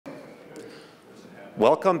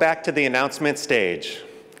Welcome back to the announcement stage.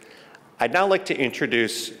 I'd now like to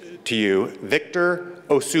introduce to you Victor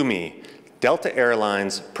Osumi, Delta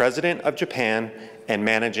Airlines President of Japan and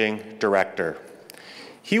Managing Director.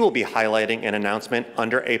 He will be highlighting an announcement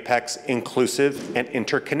under APEC's inclusive and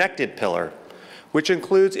interconnected pillar, which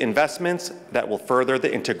includes investments that will further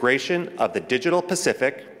the integration of the digital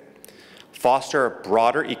Pacific, foster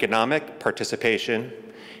broader economic participation,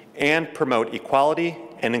 and promote equality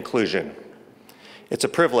and inclusion. It's a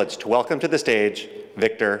privilege to welcome to the stage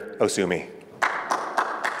Victor Osumi.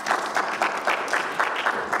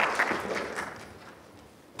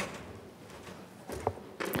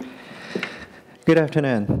 Good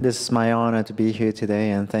afternoon. This is my honor to be here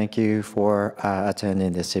today, and thank you for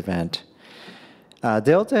attending this event.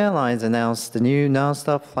 Delta Airlines announced the new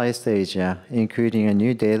nonstop flights to Asia, including a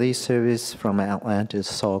new daily service from Atlanta to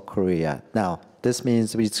Seoul, Korea. Now, this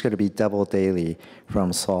means it's going to be double daily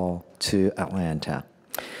from Seoul to Atlanta,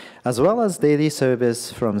 as well as daily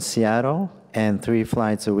service from Seattle and 3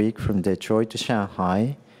 flights a week from Detroit to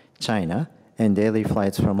Shanghai, China, and daily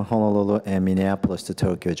flights from Honolulu and Minneapolis to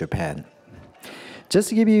Tokyo, Japan. Just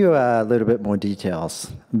to give you a little bit more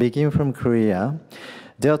details, beginning from Korea,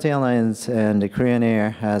 Delta Airlines and the Korean Air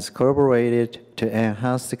has collaborated to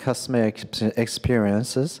enhance the customer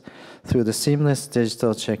experiences through the seamless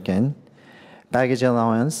digital check-in, baggage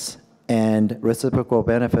allowance, and reciprocal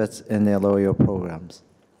benefits in their loyal programs.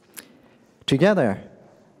 Together,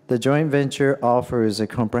 the joint venture offers a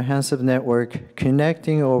comprehensive network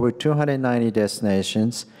connecting over 290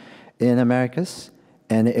 destinations in Americas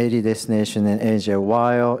and 80 destinations in Asia,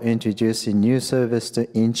 while introducing new service to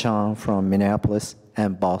Incheon from Minneapolis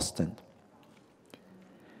and Boston.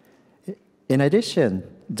 In addition,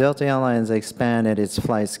 Delta Airlines expanded its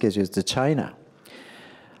flight schedules to China.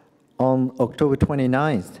 On October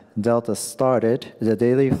 29th, Delta started the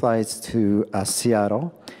daily flights to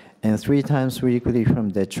Seattle and 3 times weekly from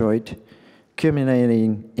Detroit,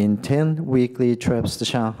 culminating in 10 weekly trips to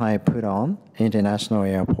Shanghai Pudong International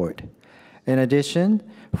Airport. In addition,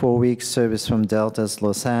 4 weeks service from Delta's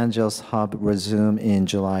Los Angeles hub resumed in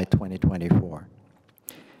July 2024.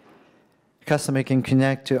 Customers can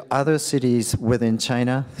connect to other cities within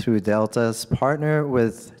China through Delta's partner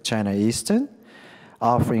with China Eastern,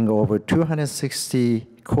 offering over 260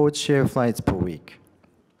 code-share flights per week.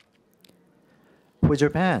 For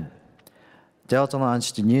Japan, Delta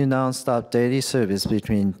launched a new non-stop daily service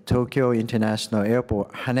between Tokyo International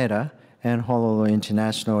Airport, Haneda, and Honolulu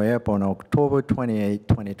International Airport on October 28,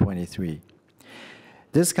 2023.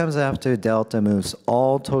 This comes after Delta moves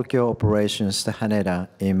all Tokyo operations to Haneda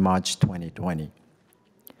in March 2020.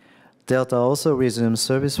 Delta also resumed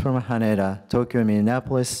service from Haneda, Tokyo,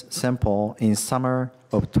 Minneapolis, St. Paul in summer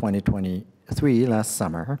of 2023, last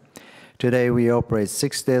summer. Today, we operate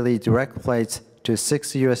 6 daily direct flights to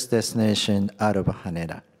 6 U.S. destinations out of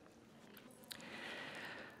Haneda.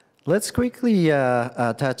 Let's quickly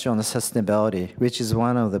touch on sustainability, which is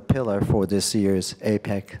one of the pillars for this year's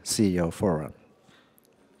APEC CEO Forum.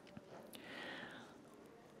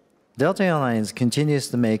 Delta Airlines continues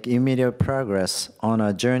to make immediate progress on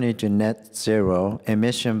a journey to net zero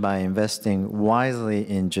emission by investing wisely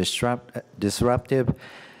in disruptive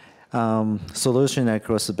solutions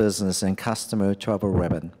across the business and customer travel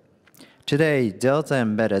ribbon. Today, Delta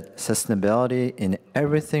embedded sustainability in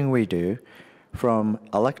everything we do, from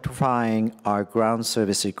electrifying our ground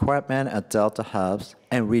service equipment at Delta hubs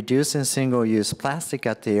and reducing single-use plastic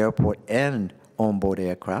at the airport and onboard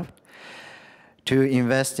aircraft, to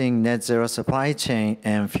investing net zero supply chain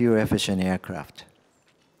and fuel-efficient aircraft.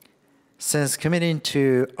 Since committing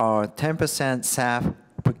to our 10% SAF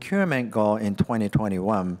procurement goal in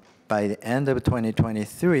 2021, by the end of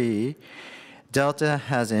 2023, Delta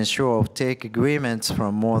has ensured offtake agreements for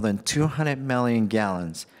more than 200 million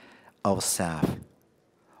gallons of SAF.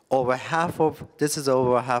 This is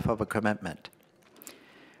over half of a commitment.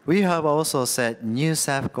 We have also set new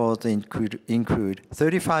SAF goals to include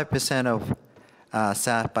 35% of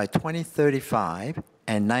SAF by 2035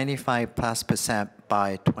 and 95+%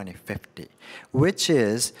 by 2050, which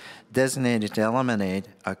is designated to eliminate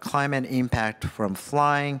a climate impact from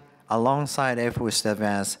flying alongside efforts to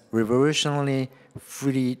advance revolutionary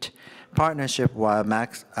fleet partnership while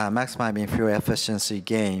maximizing fuel efficiency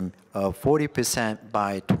gain of 40%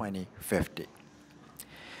 by 2050.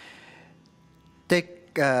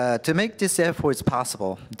 To make these efforts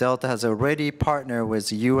possible, Delta has already partnered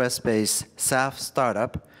with US-based SAF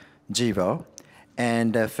startup, Gevo,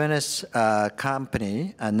 and a Finnish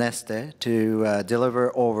company, Neste, to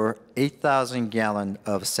deliver over 8,000 gallons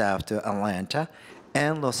of SAF to Atlanta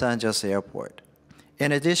and Los Angeles Airport.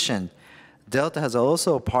 In addition, Delta has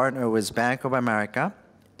also partnered with Bank of America,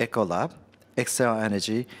 Ecolab, Xcel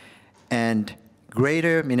Energy, and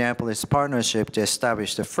Greater Minneapolis Partnership to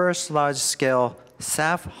establish the first large-scale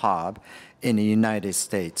SAF hub in the United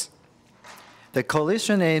States. The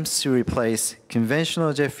coalition aims to replace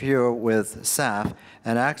conventional jet fuel with SAF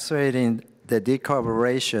and accelerating the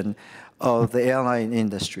decarbonization of the airline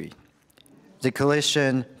industry. The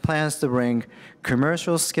coalition plans to bring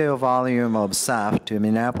commercial-scale volume of SAF to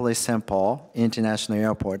Minneapolis-St. Paul International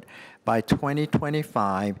Airport by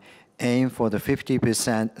 2025, aim for the 50%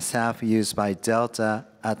 SAF used by Delta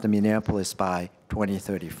at the Minneapolis by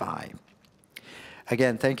 2035.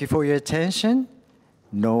 Again, thank you for your attention.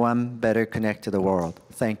 No one better connect to the world.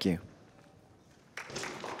 Thank you.